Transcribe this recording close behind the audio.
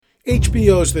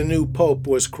HBO's The New Pope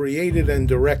was created and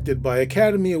directed by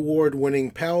Academy Award-winning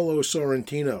Paolo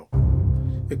Sorrentino.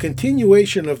 A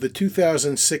continuation of the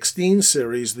 2016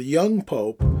 series The Young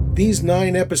Pope, these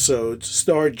 9 episodes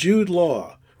starred Jude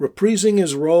Law, reprising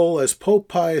his role as Pope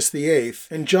Pius VIII,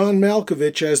 and John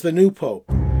Malkovich as the new Pope.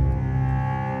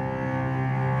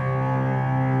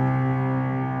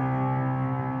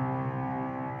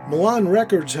 Milan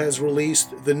Records has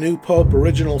released the New Pope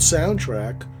original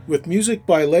soundtrack with music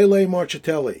by Lele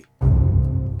Marchitelli.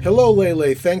 Hello,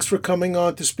 Lele. Thanks for coming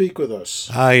on to speak with us.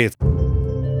 Hi.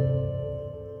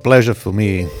 Pleasure for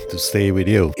me to stay with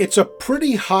you. It's a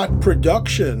pretty hot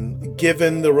production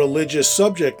given the religious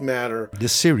subject matter. The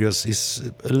series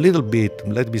is a little bit,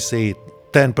 let me say,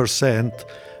 10%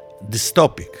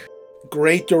 dystopic.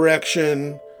 Great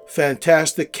direction,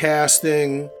 fantastic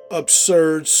casting,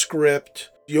 absurd script,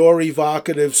 your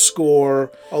evocative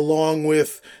score, along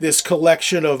with this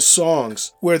collection of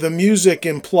songs where the music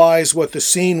implies what the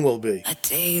scene will be. A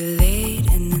day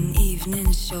late and an evening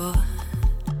short.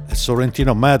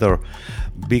 Sorrentino matter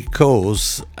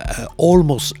because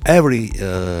almost every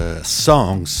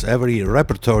songs, every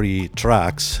repertory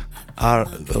tracks are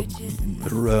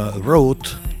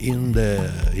wrote in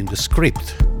the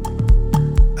script.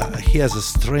 He has a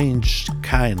strange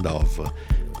kind of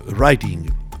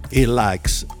writing. He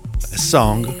likes a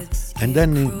song and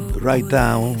then he write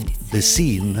down the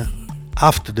scene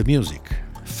after the music.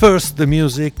 First the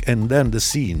music and then the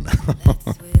scene.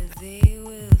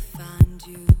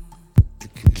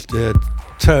 The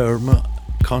term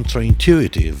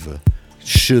counterintuitive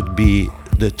should be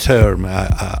the term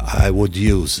I would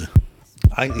use.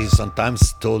 I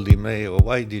sometimes told him, hey,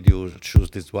 why did you choose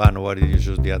this one? Why did you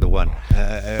choose the other one?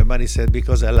 But he said,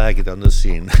 because I like it on the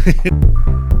scene.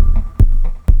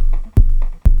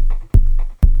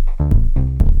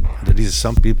 There is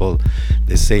some people,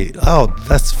 they say, oh,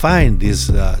 that's fine,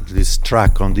 this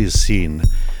track on this scene.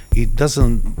 It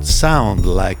doesn't sound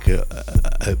like a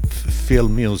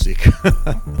film music.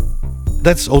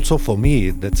 That's also for me,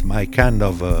 that's my kind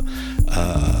of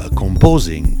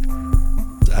composing.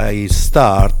 I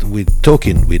start with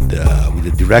talking with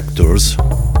the directors,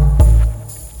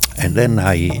 and then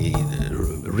I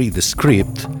read the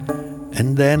script,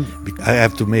 and then I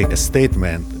have to make a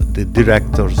statement. The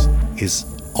director is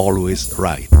always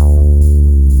right.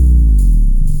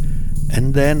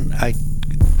 And then I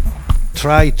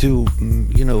try to,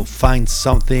 find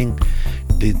something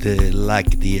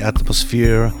like the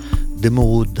atmosphere, the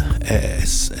mood,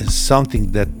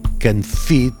 something that can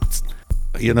fit.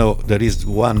 There is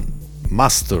one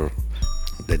master,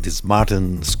 that is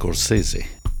Martin Scorsese.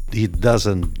 He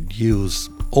doesn't use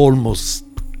almost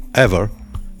never,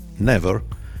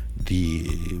 the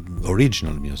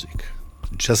original music.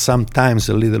 Just sometimes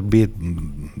a little bit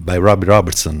by Robbie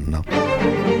Robertson. No?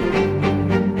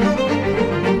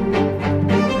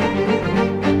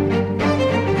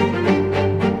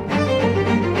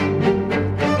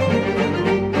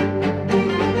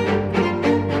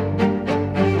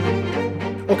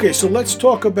 Okay, so let's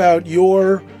talk about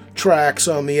your tracks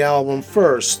on the album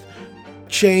first.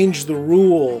 Change the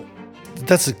Rule.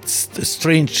 That's a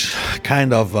strange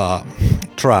kind of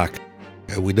track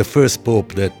with the first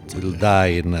pope that will die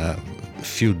in a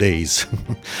few days.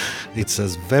 It's a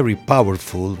very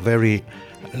powerful, very,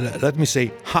 let me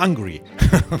say, hungry,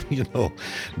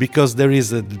 because there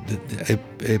is a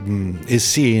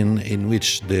scene in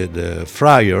which the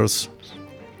friars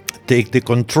take the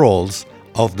controls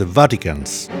of the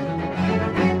Vaticans.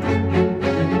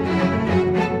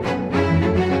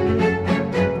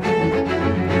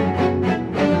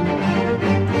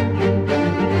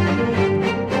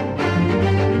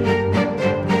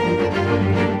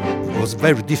 It was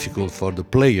very difficult for the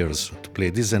players to play.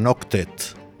 This is an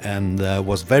octet, and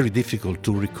was very difficult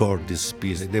to record this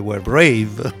piece. They were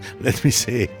brave, let me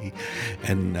say,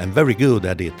 and very good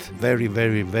at it. Very,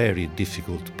 very, very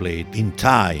difficult to play it in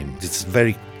time. It's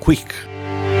very quick.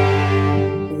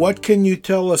 What can you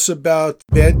tell us about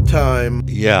Bedtime?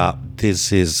 Yeah,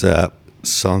 this is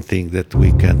something that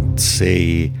we can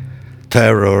say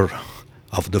terror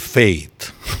of the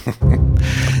faith.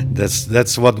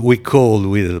 That's what we call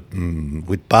with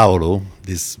Paolo,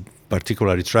 this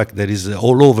particular track that is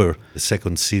all over the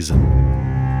second season.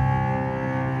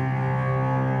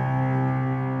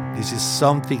 This is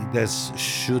something that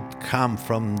should come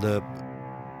from the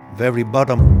very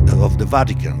bottom of the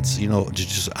Vaticans,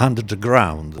 just under the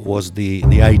ground was the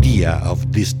idea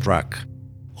of this track.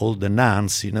 All the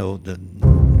nuns,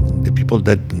 the people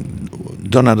that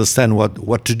don't understand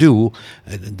what to do,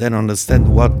 then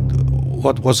understand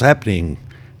what was happening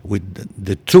with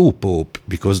the two pope,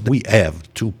 because we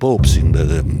have two popes in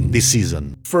this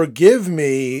season. Forgive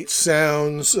me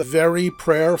sounds very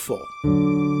prayerful.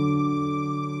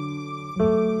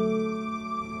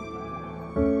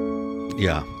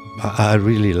 Yeah, I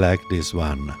really like this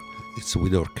one. It's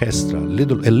with orchestra, a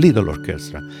little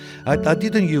orchestra. I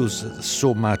didn't use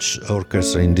so much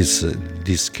orchestra in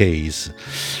this case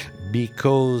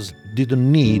because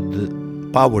didn't need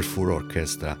powerful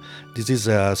orchestra. This is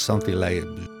something like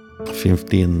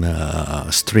 15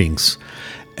 strings,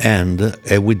 and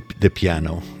with the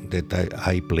piano that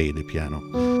I play the piano.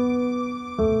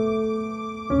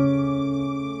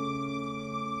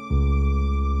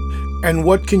 And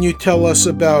what can you tell us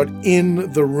about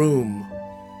In the Room?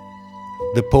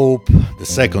 The Pope, the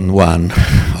second one,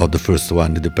 or the first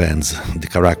one, it depends, the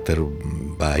character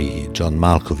by John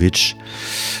Malkovich,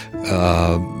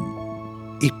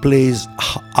 he plays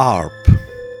harp.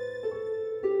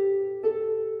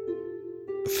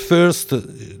 First,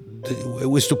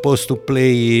 we're supposed to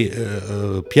play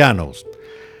pianos,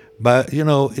 but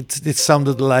it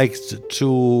sounded like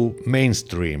too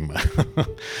mainstream,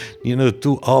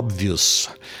 too obvious.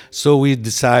 So we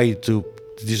decided to.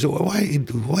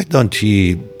 Why don't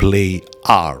he play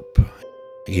harp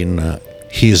in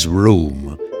his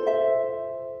room?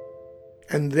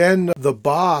 And then the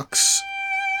box.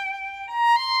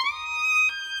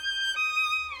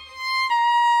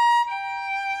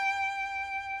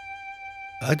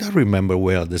 I don't remember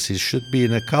well. This should be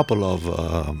in a couple of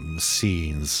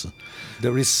scenes.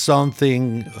 There is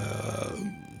something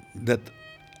that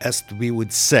has to be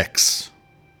with sex.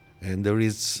 And there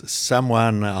is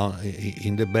someone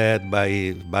in the bed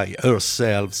by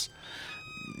herself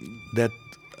that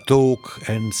talk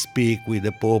and speak with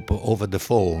the Pope over the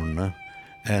phone.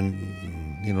 And,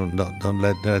 don't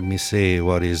let me say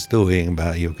what he's doing,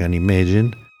 but you can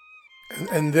imagine.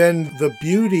 And then the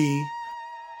beauty.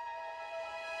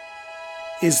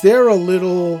 Is there a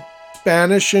little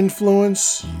Spanish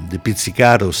influence? The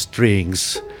pizzicato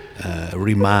strings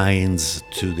reminds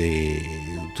to the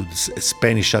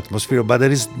Spanish atmosphere, but there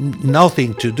is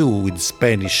nothing to do with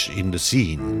Spanish in the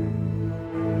scene.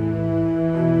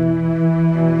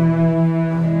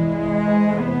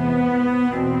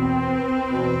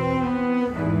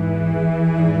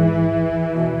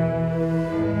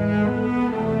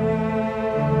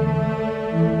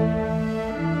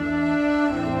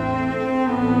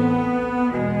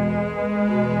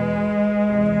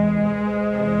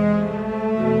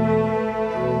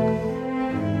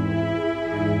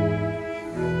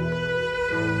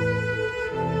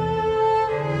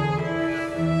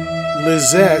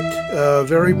 Lisette, a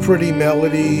very pretty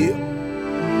melody.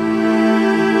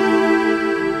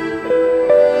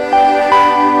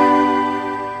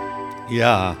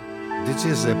 Yeah, this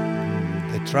is a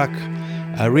track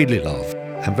I really love.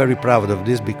 I'm very proud of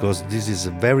this because this is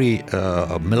a very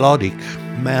melodic,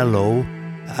 mellow.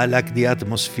 I like the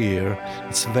atmosphere.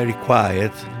 It's very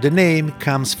quiet. The name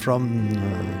comes from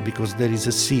because there is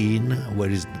a scene where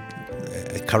is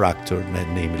a character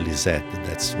named Lisette.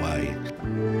 That's why.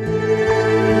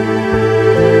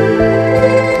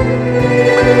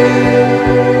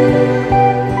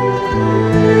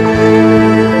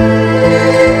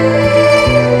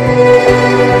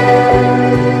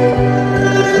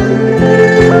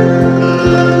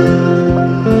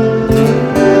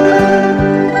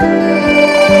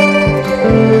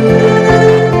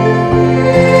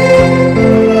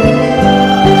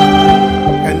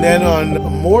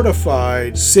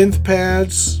 Mortified synth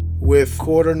pads with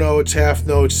quarter notes, half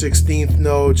notes, 16th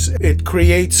notes. It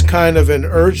creates kind of an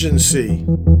urgency.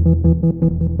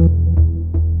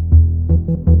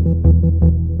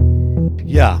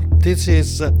 Yeah, this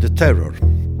is the terror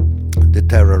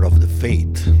of the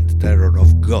faith, the terror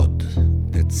of God.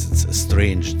 That's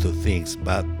strange to think,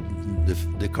 but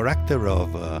the character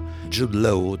of Jude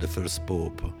Law, the first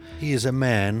pope, he is a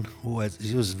man who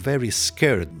was very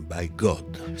scared by God.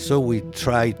 So we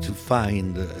try to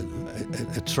find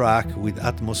a track with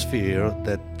atmosphere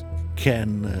that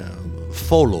can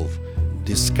follow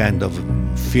this kind of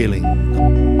feeling.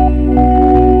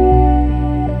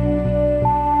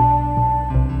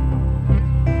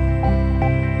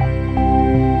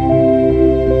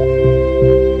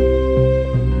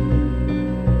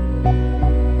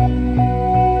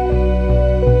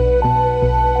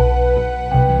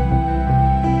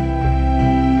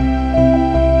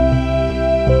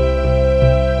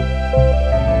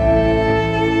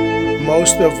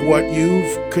 Most of what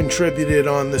you've contributed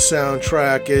on the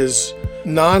soundtrack is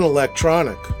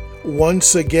non-electronic.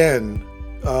 Once again,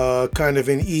 kind of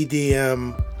an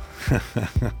EDM.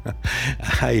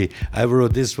 I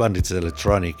wrote this one. It's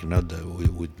electronic, not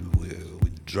with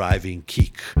driving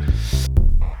kick.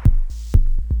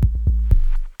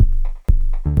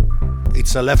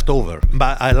 It's a leftover,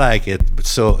 but I like it.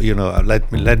 So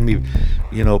let me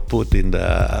put in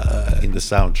the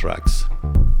soundtracks.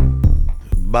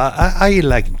 But I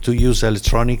like to use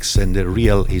electronics and the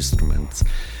real instruments,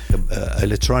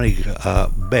 electronic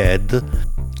bed,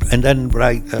 and then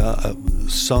write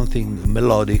something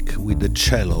melodic with the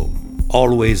cello.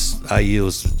 Always I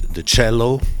use the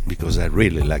cello because I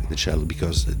really like the cello,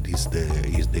 because it's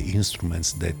the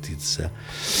instruments that it's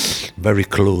very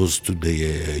close to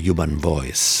the human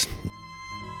voice.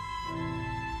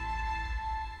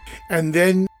 And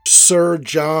then Sir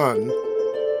John.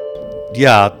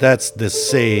 Yeah, that's the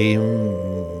same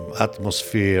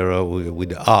atmosphere with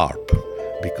the harp,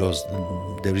 because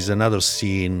there is another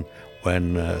scene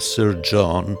when Sir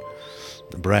John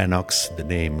Brannox, the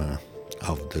name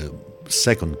of the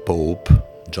second Pope,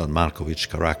 John Malkovich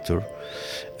character,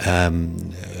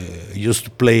 used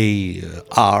to play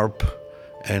harp,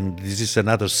 and this is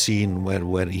another scene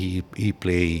where he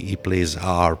plays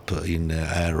harp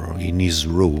in his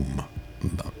room,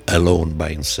 alone by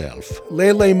himself.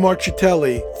 Lele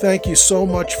Marchitelli, thank you so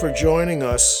much for joining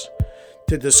us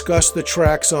to discuss the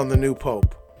tracks on the new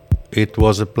Pope. It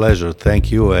was a pleasure.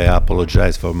 Thank you. I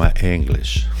apologize for my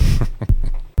English.